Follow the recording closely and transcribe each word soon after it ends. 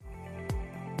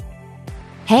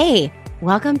Hey,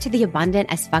 welcome to the Abundant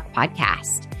as Fuck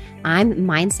podcast. I'm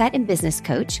mindset and business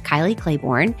coach Kylie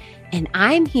Claiborne, and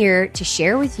I'm here to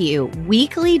share with you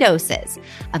weekly doses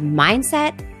of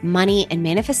mindset, money, and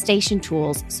manifestation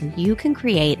tools so you can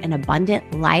create an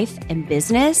abundant life and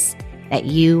business that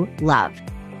you love.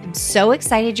 I'm so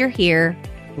excited you're here.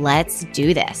 Let's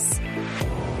do this.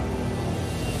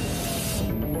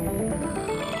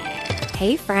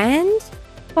 Hey, friend.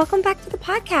 Welcome back to the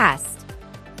podcast.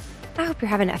 I hope you're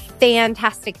having a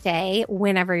fantastic day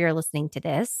whenever you're listening to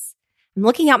this. I'm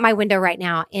looking out my window right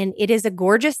now, and it is a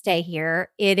gorgeous day here.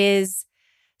 It is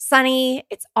sunny.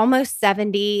 It's almost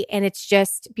 70, and it's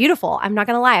just beautiful. I'm not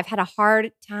going to lie. I've had a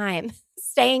hard time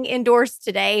staying indoors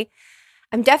today.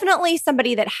 I'm definitely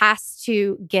somebody that has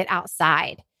to get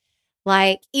outside.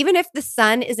 Like, even if the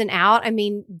sun isn't out,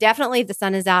 definitely if the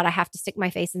sun is out, I have to stick my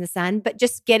face in the sun. But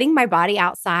just getting my body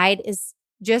outside is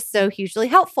just so hugely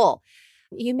helpful.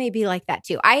 You may be like that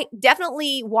too. I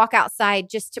definitely walk outside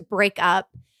just to break up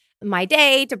my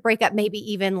day, to break up maybe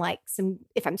even like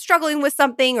if I'm struggling with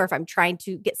something or if I'm trying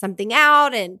to get something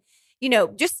out. And,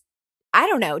 just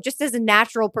as a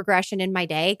natural progression in my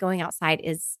day, going outside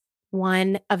is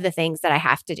one of the things that I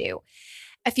have to do.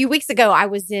 A few weeks ago, I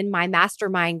was in my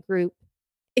mastermind group.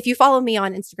 If you follow me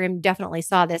on Instagram, you definitely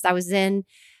saw this. I was in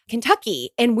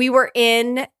Kentucky and we were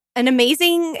in an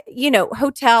amazing,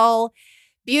 hotel,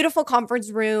 beautiful conference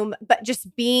room, but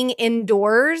just being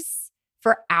indoors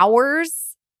for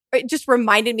hours, it just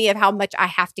reminded me of how much I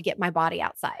have to get my body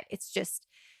outside. It's just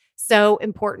so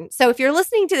important. So if you're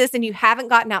listening to this and you haven't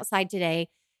gotten outside today,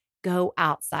 go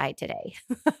outside today.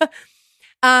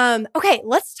 Okay,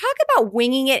 let's talk about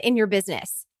winging it in your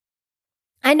business.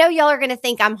 I know y'all are going to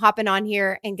think I'm hopping on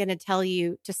here and going to tell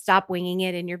you to stop winging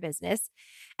it in your business.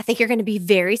 I think you're going to be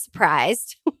very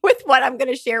surprised with what I'm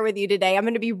going to share with you today. I'm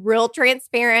going to be real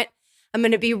transparent. I'm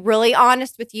going to be really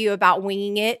honest with you about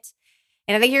winging it.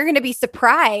 And I think you're going to be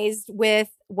surprised with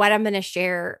what I'm going to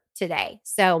share today.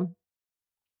 So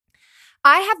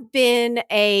I have been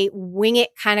a wing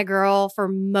it kind of girl for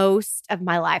most of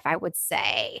my life, I would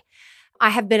say.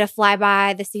 I have been a fly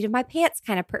by the seat of my pants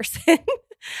kind of person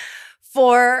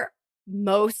for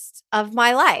most of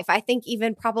my life. I think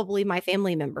even probably my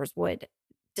family members would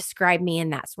describe me in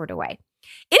that sort of way.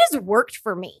 It has worked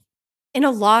for me in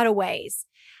a lot of ways.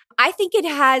 I think it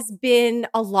has been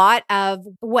a lot of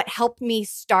what helped me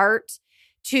start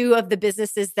two of the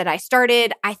businesses that I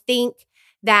started. I think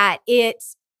that it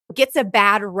gets a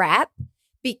bad rep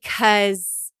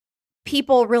because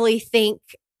people really think,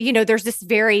 there's this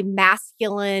very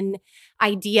masculine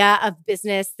idea of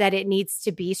business that it needs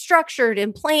to be structured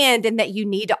and planned and that you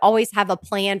need to always have a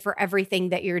plan for everything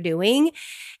that you're doing.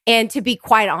 And to be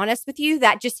quite honest with you,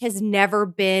 that just has never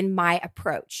been my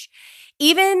approach.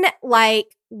 Even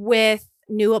like with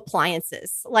new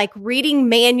appliances, like reading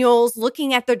manuals,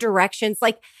 looking at the directions,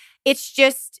 like it's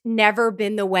just never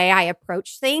been the way I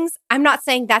approach things. I'm not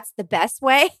saying that's the best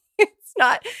way. It's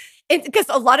not, because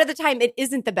a lot of the time it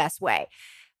isn't the best way.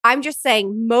 I'm just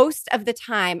saying most of the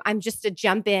time, I'm just a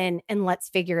jump in and let's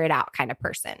figure it out kind of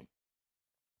person.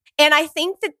 And I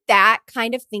think that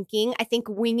kind of thinking, I think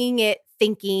winging it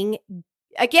thinking,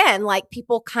 again, like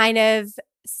people kind of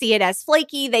see it as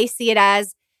flaky. They see it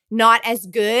as not as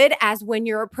good as when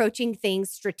you're approaching things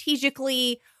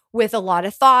strategically with a lot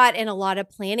of thought and a lot of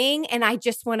planning. And I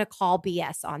just want to call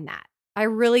BS on that. I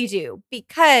really do,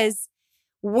 because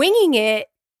winging it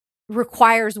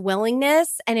requires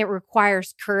willingness and it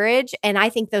requires courage. And I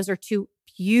think those are two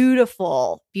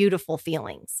beautiful, beautiful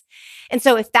feelings. And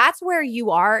so if that's where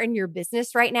you are in your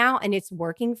business right now and it's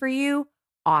working for you,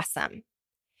 awesome.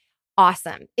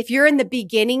 Awesome. If you're in the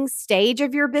beginning stage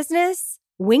of your business,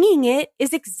 winging it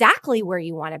is exactly where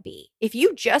you want to be. If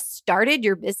you just started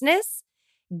your business,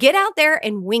 get out there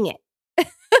and wing it.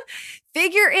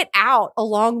 Figure it out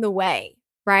along the way,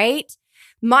 right?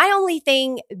 My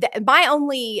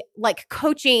only like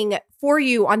coaching for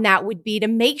you on that would be to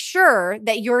make sure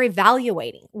that you're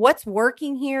evaluating what's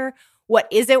working here, what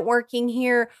isn't working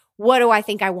here, what do I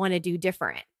think I want to do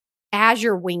different as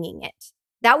you're winging it.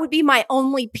 That would be my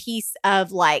only piece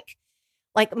of like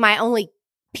my only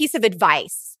piece of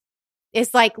advice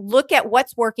is like, look at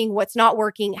what's working, what's not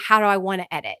working. How do I want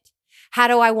to edit? How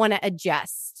do I want to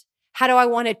adjust? How do I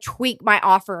want to tweak my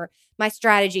offer, my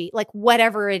strategy, like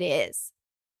whatever it is.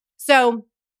 So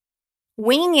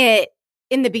winging it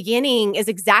in the beginning is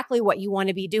exactly what you want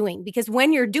to be doing, because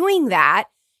when you're doing that,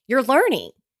 you're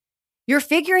learning, you're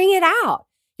figuring it out,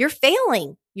 you're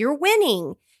failing, you're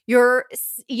winning, you're,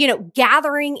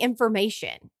 gathering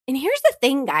information. And here's the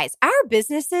thing, guys, our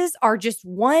businesses are just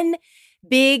one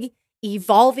big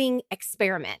evolving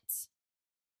experiment.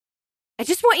 I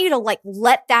just want you to like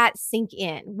let that sink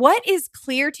in. What is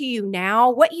clear to you now,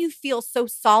 what you feel so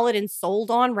solid and sold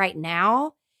on right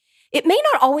now, it may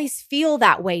not always feel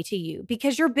that way to you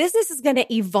because your business is going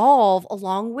to evolve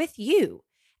along with you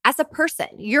as a person.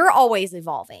 You're always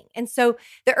evolving. And so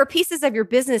there are pieces of your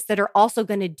business that are also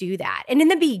going to do that. And in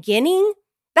the beginning,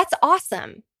 that's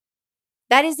awesome.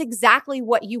 That is exactly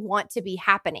what you want to be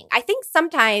happening. I think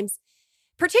sometimes,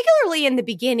 particularly in the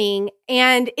beginning,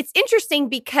 and it's interesting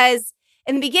because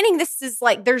in the beginning, this is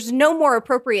like, there's no more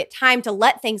appropriate time to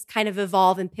let things kind of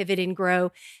evolve and pivot and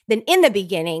grow than in the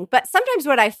beginning. But sometimes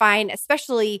what I find,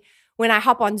 especially when I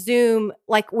hop on Zoom,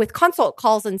 like with consult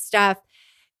calls and stuff,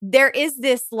 there is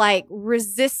this like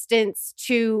resistance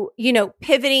to,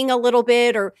 pivoting a little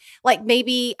bit, or like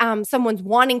maybe someone's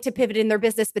wanting to pivot in their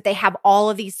business, but they have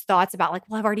all of these thoughts about like,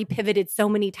 well, I've already pivoted so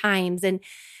many times.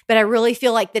 But I really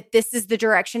feel like that this is the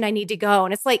direction I need to go.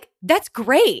 And it's like, that's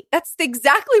great. That's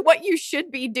exactly what you should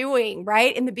be doing,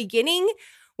 right? In the beginning,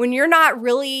 when you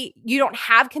don't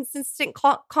have consistent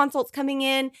consults coming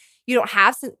in, you don't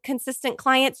have consistent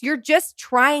clients, you're just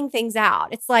trying things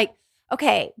out. It's like,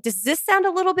 okay, does this sound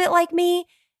a little bit like me?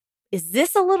 Is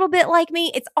this a little bit like me?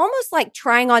 It's almost like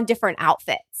trying on different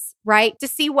outfits, right? To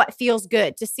see what feels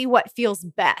good, to see what feels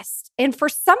best. And for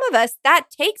some of us, that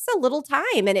takes a little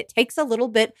time and it takes a little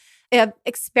bit of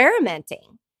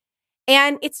experimenting.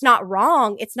 And it's not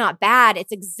wrong. It's not bad.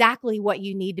 It's exactly what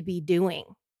you need to be doing.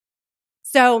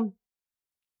 So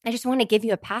I just want to give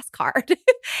you a pass card.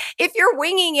 If you're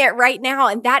winging it right now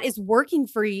and that is working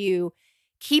for you,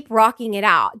 keep rocking it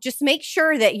out. Just make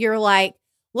sure that you're like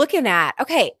looking at,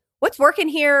 okay, what's working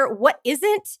here? What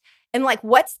isn't? And like,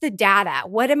 what's the data?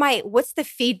 What's the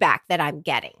feedback that I'm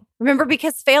getting? Remember,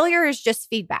 because failure is just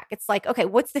feedback. It's like, okay,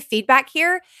 what's the feedback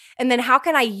here? And then how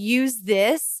can I use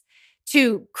this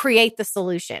to create the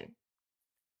solution?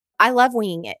 I love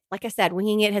winging it. Like I said,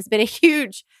 winging it has been a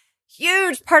huge,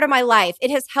 huge part of my life.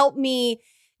 It has helped me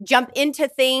jump into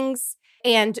things.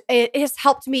 And it has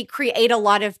helped me create a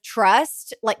lot of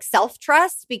trust, like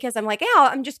self-trust, because I'm like, yeah,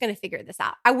 I'm just going to figure this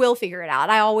out. I will figure it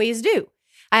out. I always do.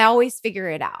 I always figure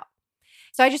it out.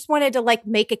 So I just wanted to like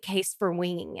make a case for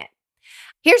winging it.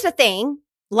 Here's the thing,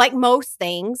 like most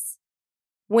things,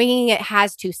 winging it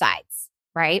has two sides,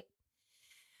 right?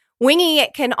 Winging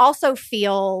it can also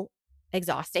feel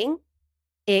exhausting.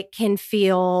 It can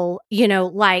feel,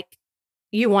 like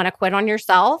you want to quit on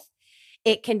yourself.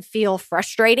 It can feel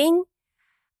frustrating.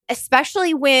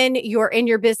 Especially when you're in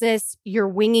your business, you're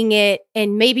winging it,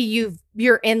 and maybe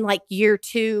you're in like year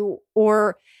 2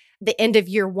 or the end of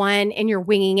year 1 and you're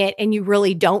winging it and you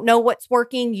really don't know what's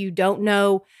working. You don't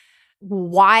know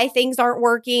why things aren't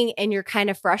working and you're kind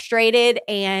of frustrated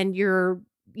and you're,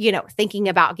 thinking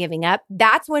about giving up.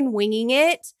 That's when winging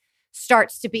it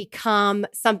starts to become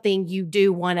something you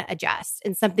do want to adjust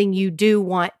and something you do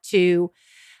want to,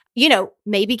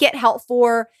 maybe get help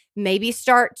for. Maybe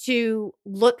start to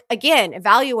look again,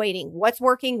 evaluating what's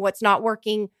working, what's not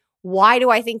working. Why do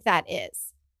I think that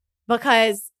is?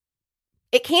 Because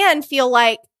it can feel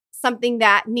like something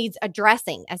that needs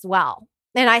addressing as well.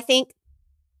 And I think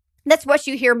that's what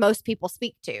you hear most people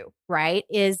speak to, right?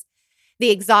 Is the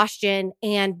exhaustion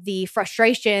and the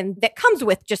frustration that comes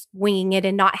with just winging it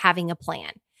and not having a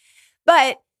plan.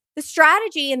 But the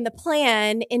strategy and the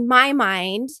plan, in my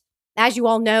mind, as you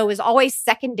all know, is always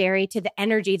secondary to the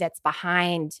energy that's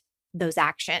behind those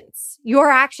actions. Your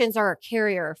actions are a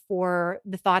carrier for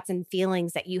the thoughts and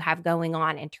feelings that you have going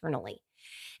on internally.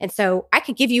 And so I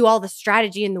could give you all the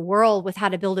strategy in the world with how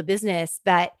to build a business,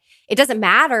 but it doesn't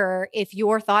matter if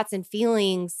your thoughts and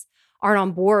feelings aren't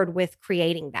on board with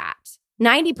creating that.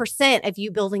 90% of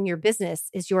you building your business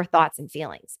is your thoughts and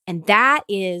feelings. And that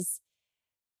is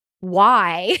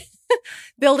why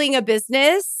building a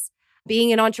business,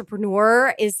 being an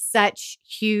entrepreneur is such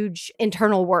huge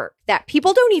internal work that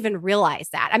people don't even realize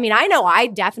that. I mean, I know I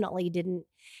definitely didn't.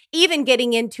 Even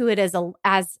getting into it as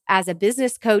a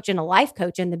business coach and a life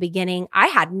coach in the beginning, I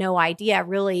had no idea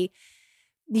really,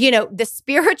 the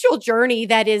spiritual journey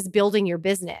that is building your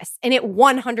business. And it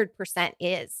 100%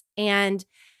 is. And,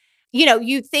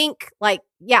 you think like,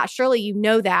 yeah, surely you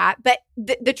know that. But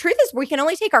the truth is we can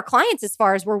only take our clients as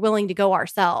far as we're willing to go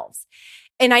ourselves.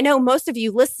 And I know most of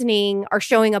you listening are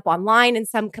showing up online in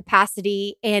some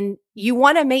capacity, and you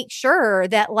want to make sure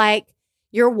that like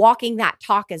you're walking that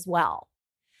talk as well.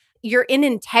 You're in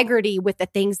integrity with the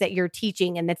things that you're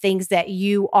teaching and the things that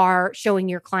you are showing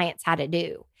your clients how to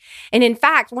do. And in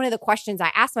fact, one of the questions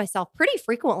I ask myself pretty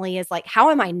frequently is like, how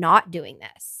am I not doing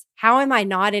this? How am I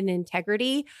not in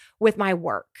integrity with my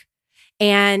work?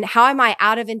 And how am I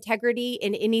out of integrity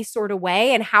in any sort of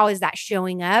way? And how is that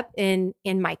showing up in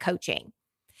my coaching?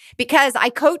 because I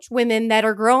coach women that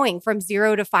are growing from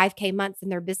 0 to 5K months in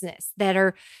their business, that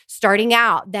are starting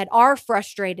out, that are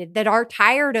frustrated, that are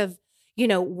tired of,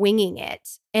 winging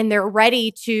it, and they're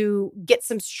ready to get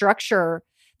some structure.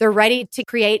 They're ready to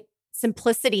create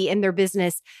simplicity in their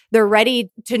business. They're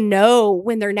ready to know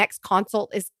when their next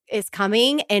consult is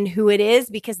coming and who it is,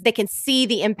 because they can see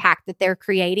the impact that they're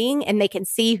creating, and they can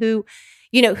see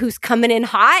who's coming in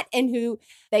hot and who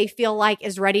they feel like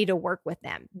is ready to work with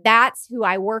them. That's who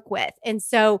I work with. And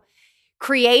so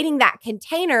creating that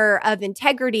container of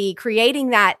integrity, creating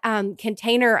that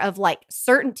container of like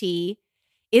certainty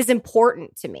is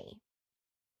important to me.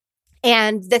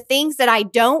 And the things that I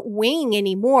don't wing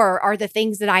anymore are the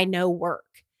things that I know work.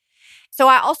 So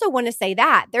I also want to say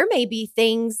that there may be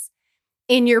things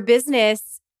in your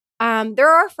business, there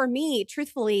are for me,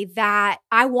 truthfully, that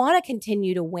I want to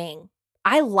continue to wing.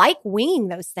 I like winging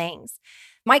those things.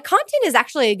 My content is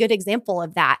actually a good example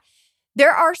of that.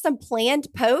 There are some planned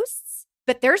posts,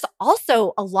 but there's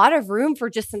also a lot of room for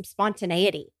just some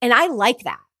spontaneity. And I like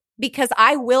that, because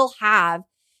I will have,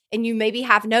 and you maybe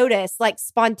have noticed, like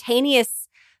spontaneous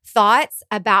thoughts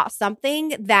about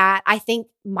something that I think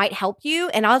might help you,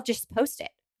 and I'll just post it.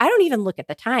 I don't even look at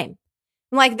the time.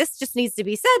 I'm like, this just needs to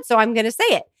be said, so I'm going to say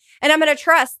it. And I'm going to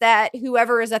trust that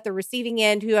whoever is at the receiving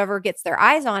end, whoever gets their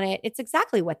eyes on it, it's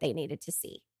exactly what they needed to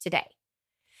see today.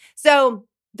 So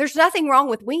there's nothing wrong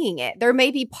with winging it. There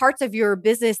may be parts of your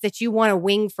business that you want to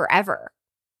wing forever.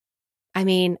 I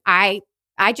mean, I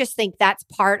just think that's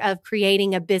part of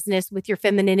creating a business with your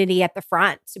femininity at the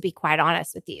front, to be quite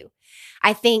honest with you.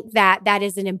 I think that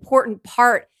is an important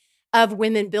part of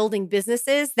women building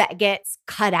businesses that gets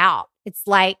cut out. It's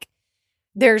like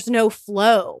there's no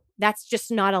flow. That's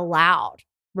just not allowed,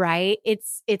 right?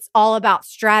 It's all about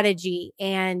strategy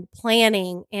and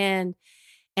planning and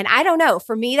I don't know,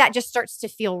 for me that just starts to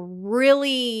feel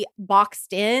really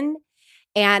boxed in,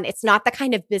 and it's not the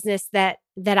kind of business that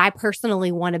I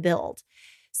personally want to build.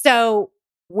 So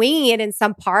winging it in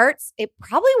some parts, it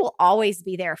probably will always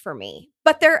be there for me.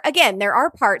 But there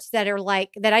are parts that are like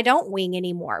that I don't wing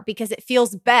anymore, because it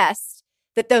feels best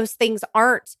that those things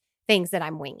aren't things that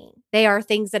I'm winging. They are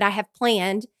things that I have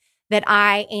planned, that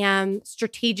I am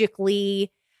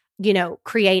strategically,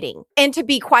 creating. And to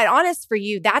be quite honest for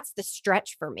you, that's the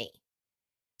stretch for me.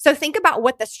 So think about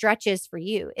what the stretch is for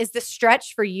you. Is the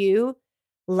stretch for you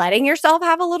letting yourself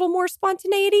have a little more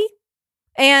spontaneity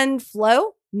and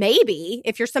flow? Maybe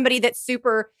if you're somebody that's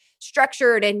super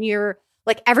structured and you're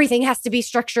like everything has to be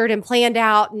structured and planned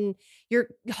out and you're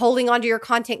holding onto your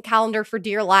content calendar for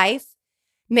dear life,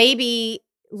 maybe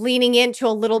leaning into a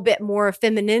little bit more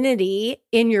femininity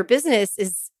in your business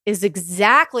is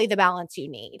exactly the balance you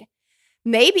need.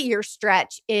 Maybe your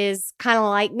stretch is kind of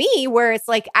like me, where it's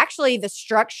like actually the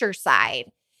structure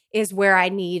side is where I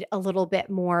need a little bit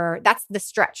more. That's the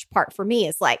stretch part for me,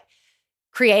 is like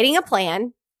creating a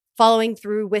plan, following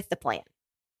through with the plan,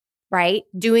 right?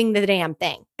 Doing the damn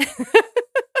thing.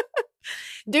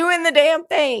 Doing the damn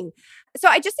thing. So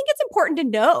I just think it's important to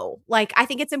know, I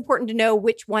think it's important to know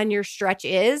which one your stretch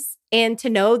is, and to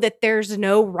know that there's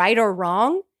no right or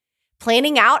wrong.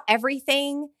 Planning out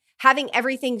everything, having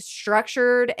everything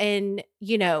structured and,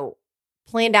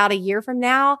 planned out a year from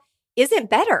now isn't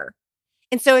better.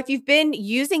 And so if you've been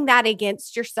using that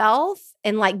against yourself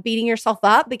and like beating yourself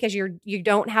up because you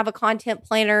don't have a content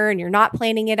planner and you're not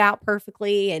planning it out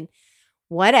perfectly and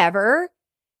whatever,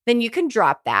 then you can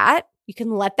drop that. You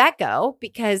can let that go,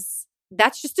 because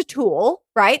that's just a tool,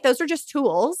 right? Those are just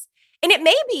tools. And it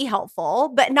may be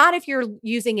helpful, but not if you're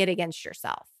using it against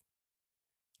yourself.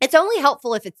 It's only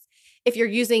helpful if you're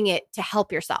using it to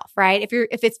help yourself, right?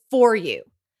 If it's for you.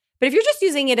 But if you're just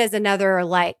using it as another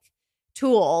like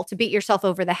tool to beat yourself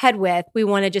over the head with, we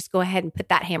want to just go ahead and put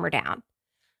that hammer down,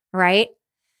 right?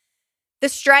 The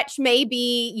stretch may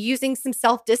be using some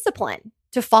self-discipline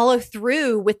to follow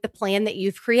through with the plan that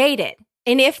you've created.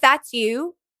 And if that's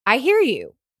you, I hear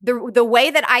you. The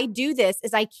way that I do this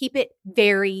is I keep it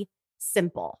very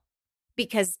simple,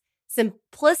 because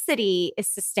simplicity is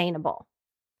sustainable.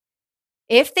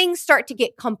 If things start to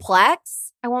get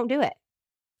complex, I won't do it.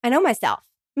 I know myself.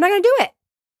 I'm not going to do it,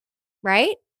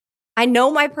 right? I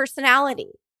know my personality.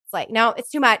 It's like, no, it's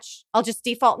too much. I'll just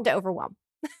default into overwhelm.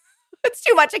 It's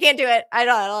too much. I can't do it. I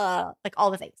don't like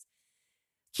all the things.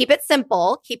 Keep it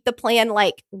simple. Keep the plan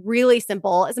like really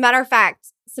simple. As a matter of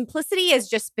fact, simplicity has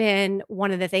just been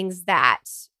one of the things that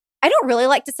I don't really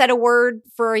like to set a word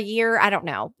for a year. I don't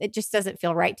know. It just doesn't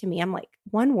feel right to me. I'm like,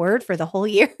 one word for the whole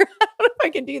year? I don't know if I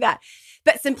can do that.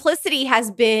 But simplicity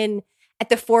has been at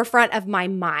the forefront of my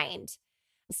mind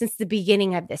since the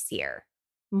beginning of this year.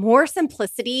 more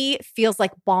simplicity feels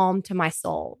like balm to my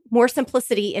soul. More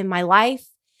simplicity in my life,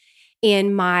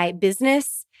 in my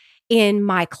business, in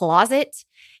my closet,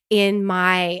 in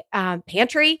my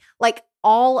pantry, like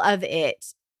all of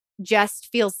it just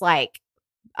feels like,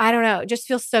 I don't know, it just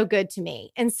feels so good to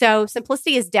me. And so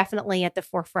simplicity is definitely at the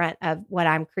forefront of what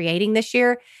I'm creating this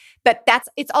year. But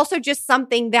it's also just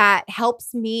something that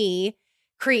helps me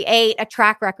create a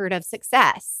track record of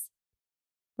success,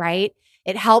 right?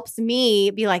 It helps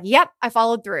me be like, yep, I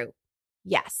followed through.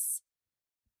 Yes.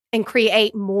 And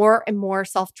create more and more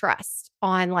self-trust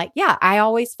on like, yeah, I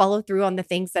always follow through on the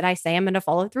things that I say I'm going to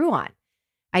follow through on.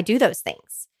 I do those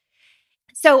things.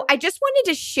 So I just wanted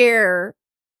to share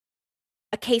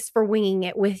a case for winging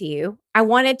it with you. I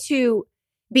wanted to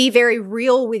be very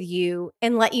real with you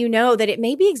and let you know that it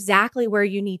may be exactly where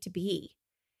you need to be.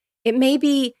 It may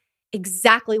be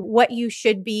exactly what you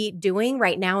should be doing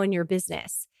right now in your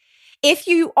business. If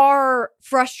you are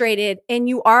frustrated and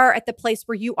you are at the place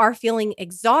where you are feeling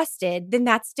exhausted, then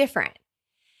that's different.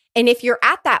 And if you're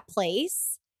at that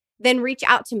place, then reach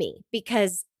out to me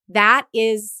because that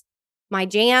is my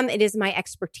jam. It is my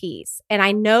expertise. And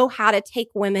I know how to take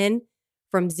women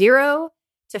from 0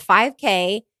 to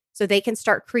 5K so they can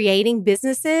start creating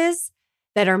businesses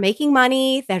that are making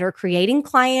money, that are creating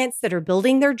clients, that are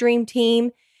building their dream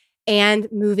team and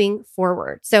moving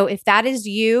forward. So if that is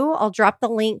you, I'll drop the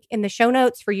link in the show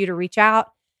notes for you to reach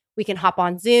out. We can hop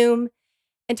on Zoom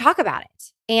and talk about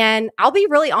it. And I'll be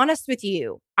really honest with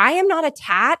you. I am not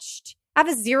attached. I have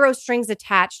a 0 strings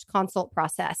attached consult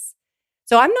process.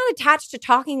 So I'm not attached to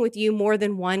talking with you more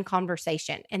than one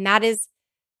conversation. And that is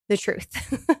the truth.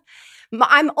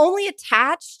 I'm only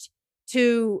attached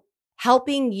to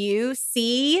helping you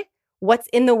see what's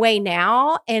in the way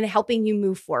now and helping you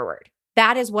move forward.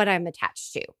 That is what I'm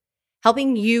attached to,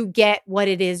 helping you get what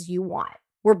it is you want.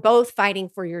 We're both fighting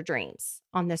for your dreams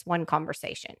on this one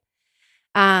conversation.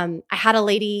 I had a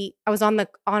lady, I was on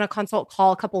a consult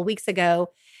call a couple of weeks ago.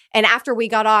 And after we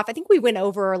got off, I think we went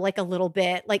over like a little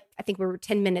bit, like I think we were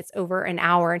 10 minutes over an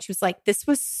hour. And she was like, this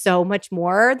was so much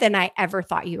more than I ever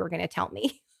thought you were going to tell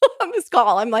me on this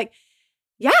call. I'm like,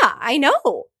 yeah, I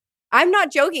know. I'm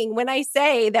not joking when I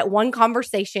say that one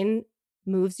conversation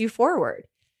moves you forward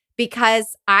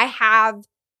because I have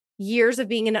years of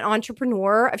being an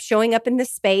entrepreneur, of showing up in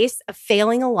this space, of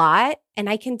failing a lot. And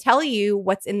I can tell you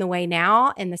what's in the way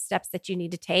now and the steps that you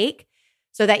need to take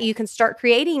so that you can start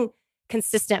creating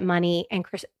consistent money and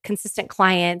consistent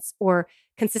clients or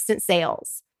consistent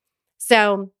sales.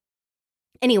 So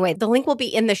anyway, the link will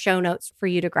be in the show notes for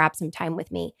you to grab some time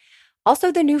with me.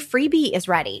 Also, the new freebie is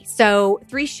ready. So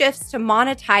 3 shifts to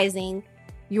monetizing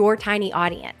your tiny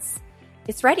audience.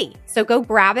 It's ready. So go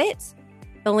grab it.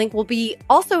 The link will be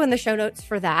also in the show notes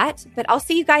for that. But I'll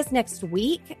see you guys next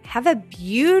week. Have a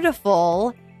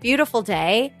beautiful, beautiful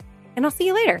day. And I'll see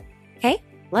you later. Okay?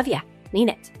 Love ya. Mean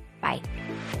it. Bye.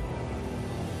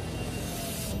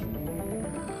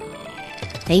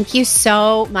 Thank you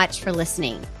so much for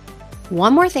listening.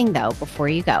 One more thing though, before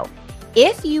you go.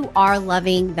 If you are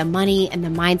loving the money and the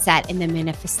mindset and the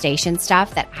manifestation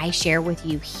stuff that I share with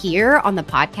you here on the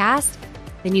podcast,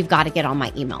 then you've got to get on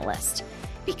my email list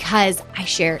because I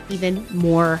share even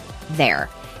more there.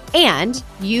 And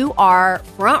you are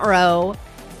front row,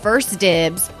 first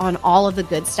dibs on all of the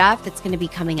good stuff that's going to be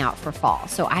coming out for fall.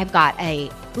 So I've got a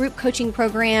group coaching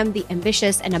program, the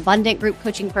Ambitious and Abundant group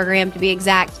coaching program to be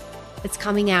exact, that's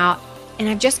coming out. And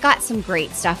I've just got some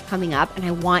great stuff coming up and I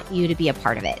want you to be a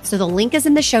part of it. So the link is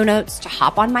in the show notes to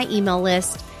hop on my email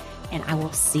list and I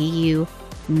will see you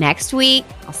next week.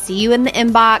 I'll see you in the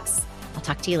inbox. I'll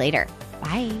talk to you later.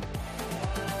 Bye.